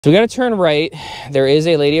So we got to turn right. There is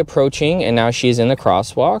a lady approaching, and now she's in the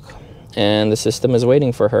crosswalk, and the system is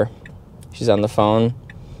waiting for her. She's on the phone,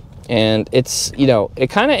 and it's, you know, it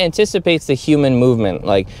kind of anticipates the human movement.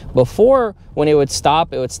 Like before, when it would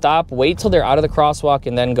stop, wait till they're out of the crosswalk,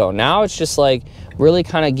 and then go. Now it's just like really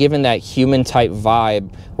kind of giving that human type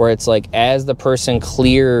vibe, where it's like as the person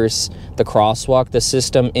clears the crosswalk, the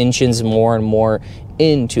system inches more and more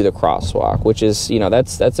into the crosswalk, which is, you know,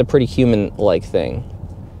 that's a pretty human-like thing.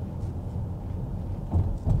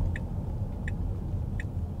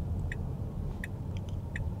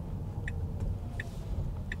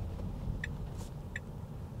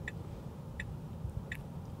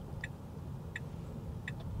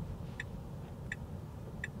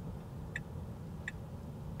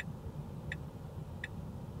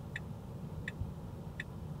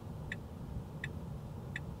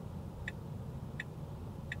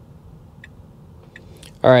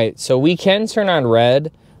 All right, so we can turn on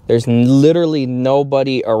red. There's literally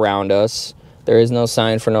nobody around us. There is no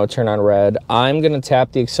sign for no turn on red. I'm gonna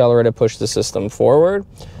tap the accelerator, push the system forward,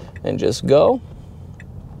 and just go.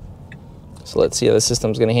 So let's see how the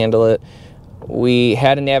system's gonna handle it. We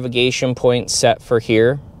had a navigation point set for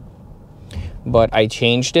here, but I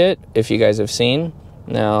changed it, if you guys have seen.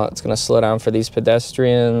 Now it's gonna slow down for these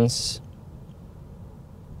pedestrians.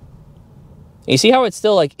 You see how it's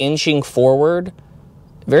still like inching forward?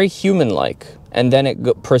 Very human-like, and then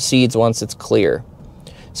it proceeds once it's clear.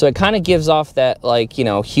 So it kind of gives off that, like, you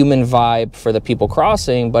know, human vibe for the people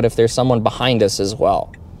crossing, but if there's someone behind us as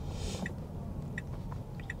well.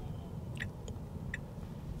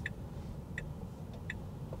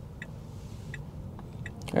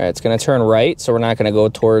 All right, it's going to turn right, so we're not going to go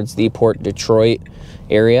towards the Port Detroit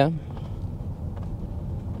area.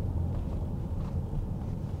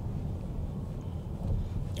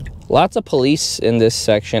 Lots of police in this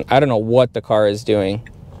section. I don't know what the car is doing.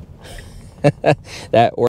 That